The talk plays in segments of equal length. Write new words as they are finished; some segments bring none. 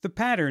The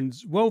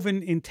patterns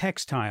woven in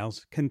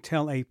textiles can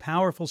tell a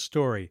powerful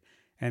story,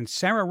 and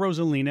Sarah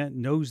Rosalena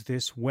knows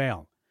this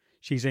well.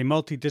 She's a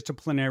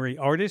multidisciplinary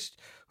artist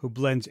who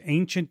blends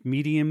ancient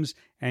mediums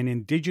and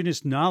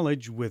indigenous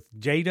knowledge with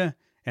data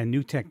and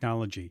new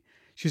technology.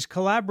 She's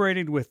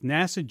collaborated with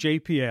NASA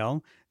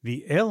JPL,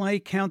 the LA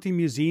County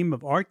Museum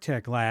of Art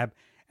Tech Lab,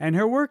 and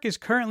her work is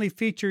currently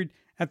featured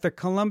at the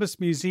Columbus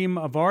Museum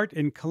of Art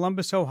in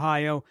Columbus,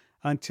 Ohio,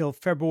 until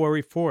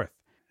February 4th.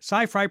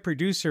 Sci-fi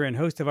producer and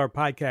host of our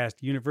podcast,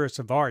 Universe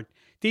of Art,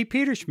 Dee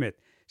Peterschmidt,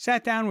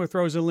 sat down with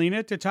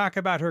Rosalena to talk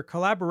about her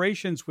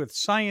collaborations with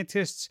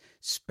scientists,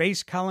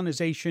 space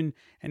colonization,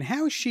 and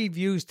how she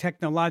views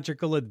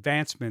technological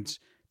advancements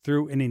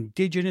through an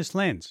indigenous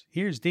lens.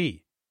 Here's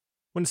Dee.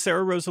 When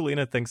Sarah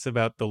Rosalena thinks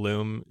about the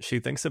loom, she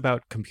thinks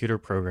about computer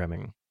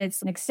programming.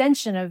 It's an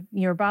extension of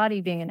your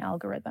body being an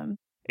algorithm.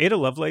 Ada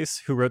Lovelace,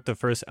 who wrote the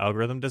first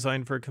algorithm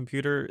design for a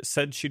computer,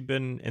 said she'd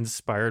been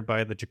inspired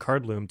by the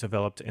jacquard loom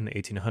developed in the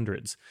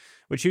 1800s,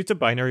 which used a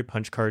binary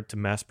punch card to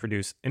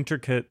mass-produce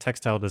intricate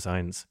textile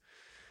designs.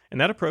 And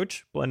that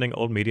approach, blending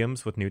old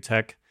mediums with new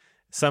tech,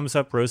 sums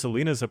up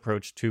Rosalena's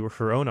approach to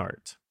her own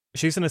art.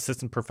 She's an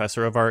assistant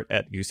professor of art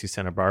at UC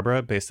Santa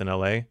Barbara, based in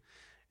LA,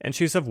 and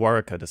she's of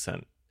Waraka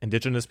descent,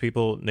 indigenous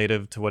people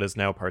native to what is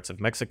now parts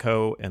of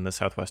Mexico and the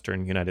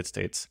southwestern United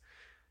States.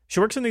 She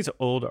works in these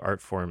old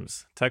art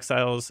forms,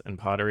 textiles and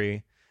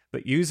pottery,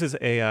 but uses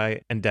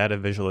AI and data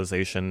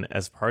visualization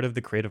as part of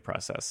the creative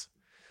process.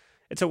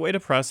 It's a way to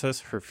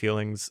process her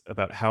feelings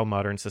about how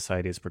modern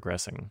society is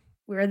progressing.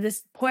 We're at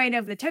this point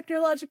of the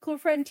technological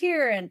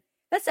frontier, and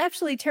that's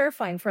actually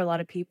terrifying for a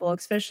lot of people,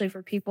 especially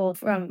for people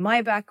from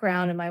my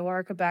background and my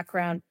Waraka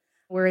background.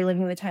 We're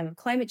living in the time of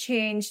climate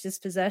change,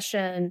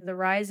 dispossession, the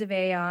rise of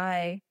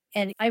AI.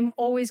 And I'm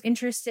always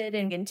interested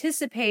in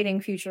anticipating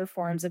future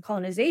forms of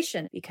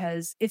colonization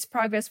because it's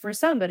progress for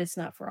some, but it's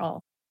not for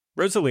all.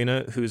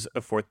 Rosalena, who's a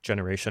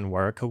fourth-generation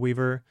Waraka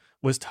weaver,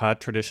 was taught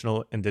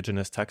traditional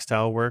indigenous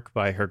textile work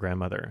by her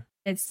grandmother.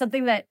 It's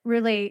something that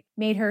really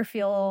made her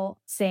feel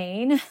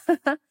sane.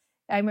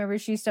 I remember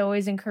she used to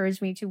always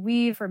encourage me to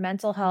weave for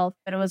mental health,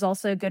 but it was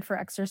also good for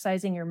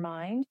exercising your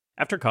mind.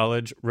 After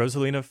college,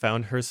 Rosalena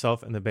found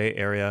herself in the Bay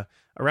Area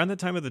around the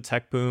time of the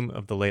tech boom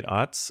of the late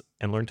aughts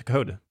and learned to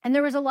code. And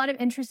there was a lot of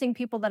interesting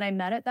people that I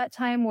met at that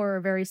time were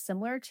very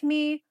similar to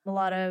me. A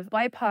lot of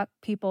BIPOC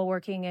people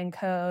working in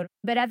code.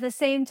 But at the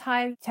same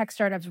time, tech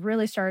startups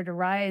really started to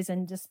rise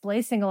and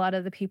displacing a lot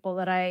of the people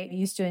that I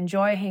used to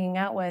enjoy hanging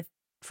out with.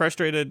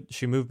 Frustrated,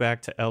 she moved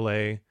back to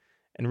LA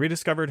and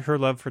rediscovered her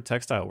love for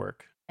textile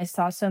work. I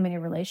saw so many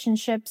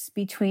relationships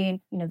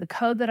between, the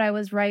code that I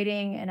was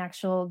writing and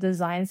actual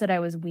designs that I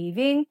was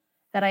weaving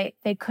that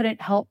they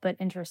couldn't help but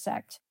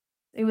intersect.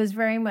 It was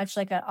very much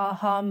like an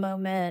aha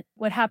moment.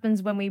 What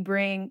happens when we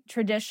bring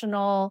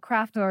traditional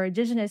craft or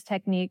indigenous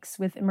techniques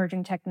with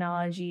emerging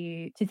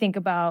technology to think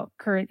about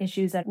current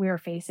issues that we are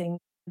facing?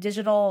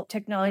 Digital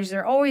technologies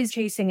are always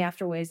chasing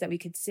after ways that we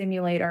could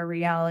simulate our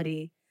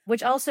reality,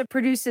 which also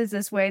produces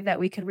this way that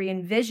we could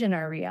re-envision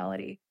our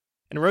reality.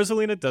 And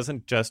Rosalena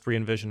doesn't just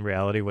re-envision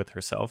reality with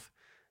herself.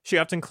 She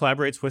often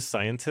collaborates with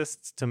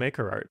scientists to make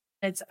her art.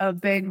 It's a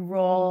big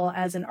role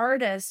as an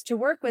artist to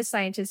work with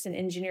scientists and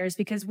engineers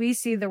because we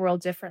see the world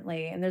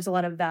differently, and there's a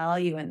lot of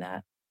value in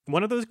that.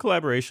 One of those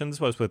collaborations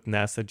was with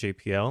NASA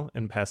JPL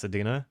in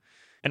Pasadena,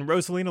 and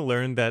Rosalena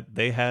learned that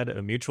they had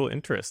a mutual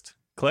interest,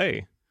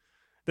 clay.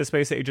 The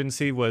space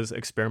agency was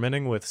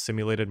experimenting with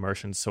simulated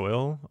Martian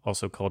soil,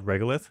 also called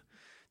regolith,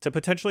 to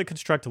potentially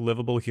construct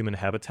livable human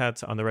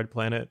habitats on the red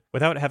planet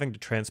without having to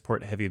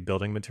transport heavy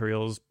building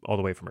materials all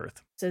the way from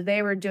Earth. So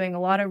they were doing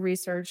a lot of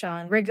research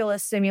on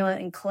regolith, simulant,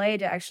 and clay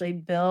to actually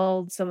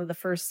build some of the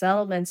first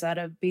settlements out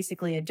of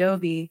basically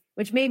adobe,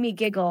 which made me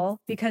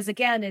giggle because,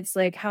 again, it's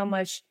like how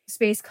much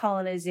space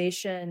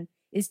colonization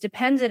is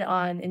dependent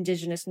on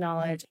indigenous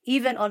knowledge,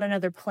 even on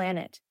another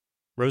planet.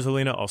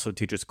 Rosalena also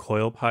teaches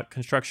coil pot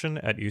construction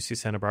at UC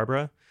Santa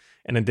Barbara,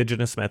 an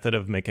indigenous method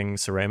of making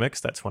ceramics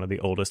that's one of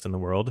the oldest in the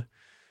world.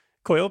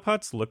 Coil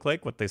pots look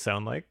like what they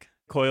sound like.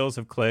 Coils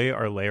of clay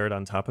are layered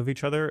on top of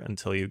each other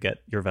until you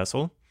get your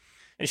vessel.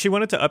 And she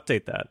wanted to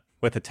update that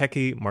with a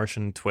techie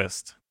Martian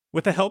twist.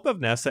 With the help of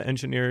NASA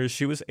engineers,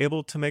 she was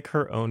able to make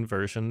her own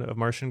version of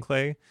Martian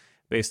clay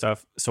based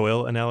off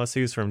soil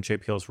analyses from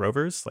JPL's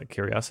rovers, like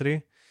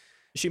Curiosity.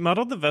 She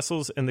modeled the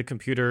vessels in the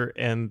computer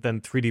and then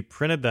 3D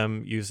printed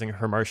them using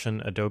her Martian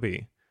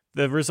Adobe.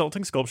 The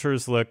resulting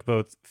sculptures look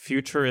both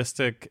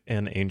futuristic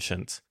and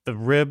ancient. The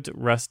ribbed,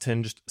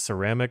 rust-tinged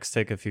ceramics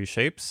take a few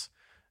shapes.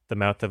 The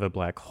mouth of a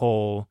black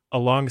hole, a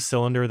long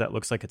cylinder that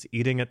looks like it's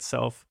eating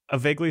itself, a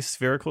vaguely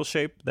spherical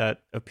shape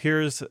that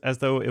appears as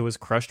though it was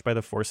crushed by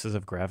the forces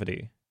of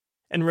gravity.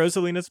 And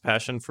Rosalena's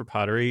passion for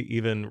pottery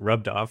even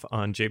rubbed off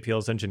on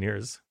JPL's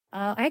engineers.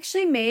 I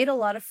actually made a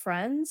lot of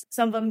friends.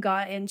 Some of them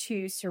got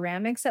into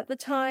ceramics at the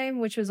time,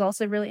 which was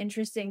also really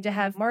interesting to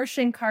have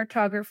Martian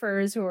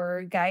cartographers who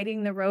are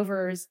guiding the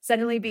rovers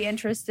suddenly be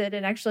interested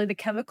in actually the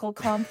chemical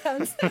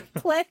compounds of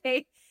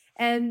clay.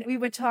 And we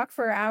would talk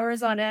for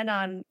hours on end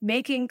on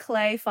making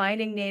clay,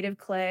 finding native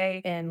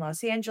clay in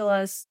Los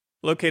Angeles.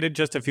 Located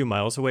just a few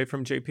miles away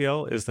from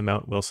JPL is the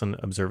Mount Wilson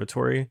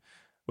Observatory,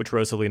 which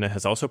Rosalena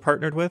has also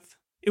partnered with.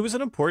 It was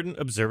an important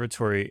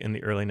observatory in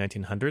the early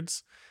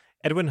 1900s.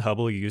 Edwin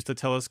Hubble used the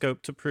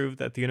telescope to prove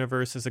that the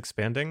universe is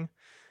expanding,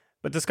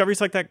 but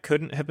discoveries like that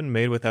couldn't have been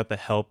made without the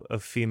help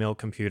of female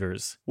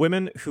computers,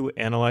 women who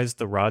analyzed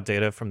the raw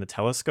data from the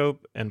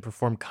telescope and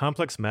performed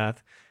complex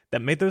math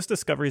that made those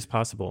discoveries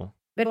possible.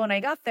 But when I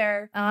got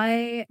there,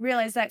 I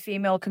realized that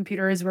female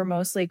computers were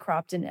mostly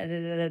cropped and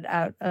edited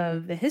out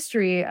of the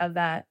history of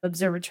that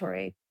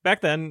observatory.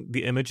 Back then,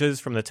 the images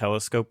from the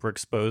telescope were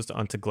exposed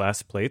onto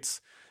glass plates,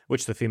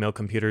 which the female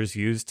computers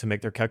used to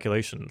make their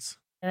calculations.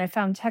 And I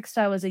found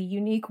textile was a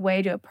unique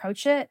way to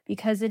approach it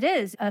because it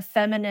is a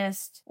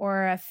feminist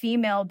or a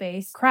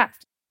female-based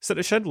craft. So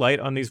to shed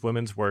light on these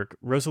women's work,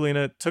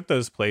 Rosalena took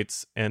those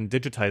plates and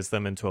digitized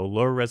them into a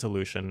lower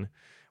resolution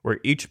where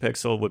each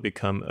pixel would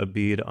become a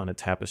bead on a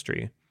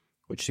tapestry,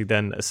 which she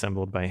then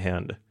assembled by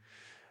hand.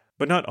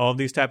 But not all of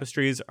these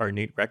tapestries are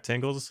neat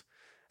rectangles.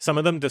 Some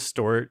of them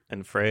distort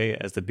and fray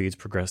as the beads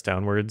progress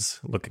downwards,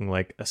 looking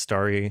like a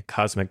starry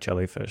cosmic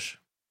jellyfish.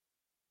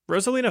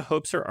 Rosalena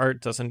hopes her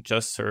art doesn't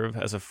just serve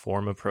as a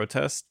form of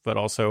protest, but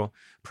also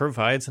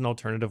provides an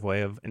alternative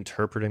way of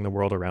interpreting the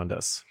world around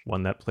us,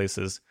 one that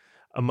places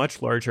a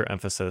much larger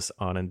emphasis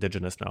on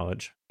Indigenous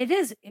knowledge. It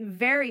is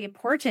very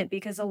important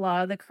because a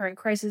lot of the current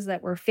crises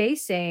that we're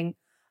facing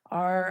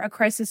are a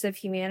crisis of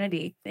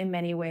humanity in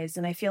many ways.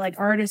 And I feel like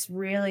artists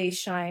really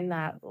shine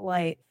that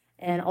light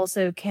and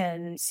also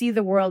can see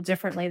the world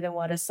differently than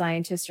what a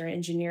scientist or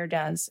engineer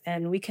does.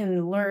 And we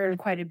can learn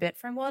quite a bit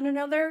from one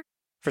another.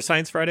 For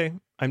Science Friday,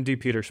 I'm D.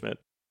 Peter Schmidt.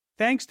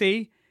 Thanks,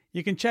 Dee.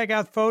 You can check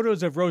out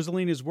photos of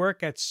Rosalena's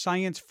work at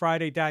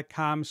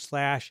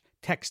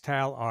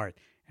sciencefriday.com/textileart.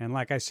 And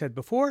like I said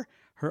before,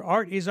 her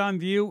art is on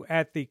view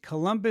at the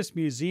Columbus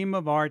Museum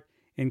of Art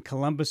in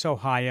Columbus,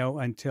 Ohio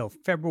until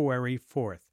February 4th.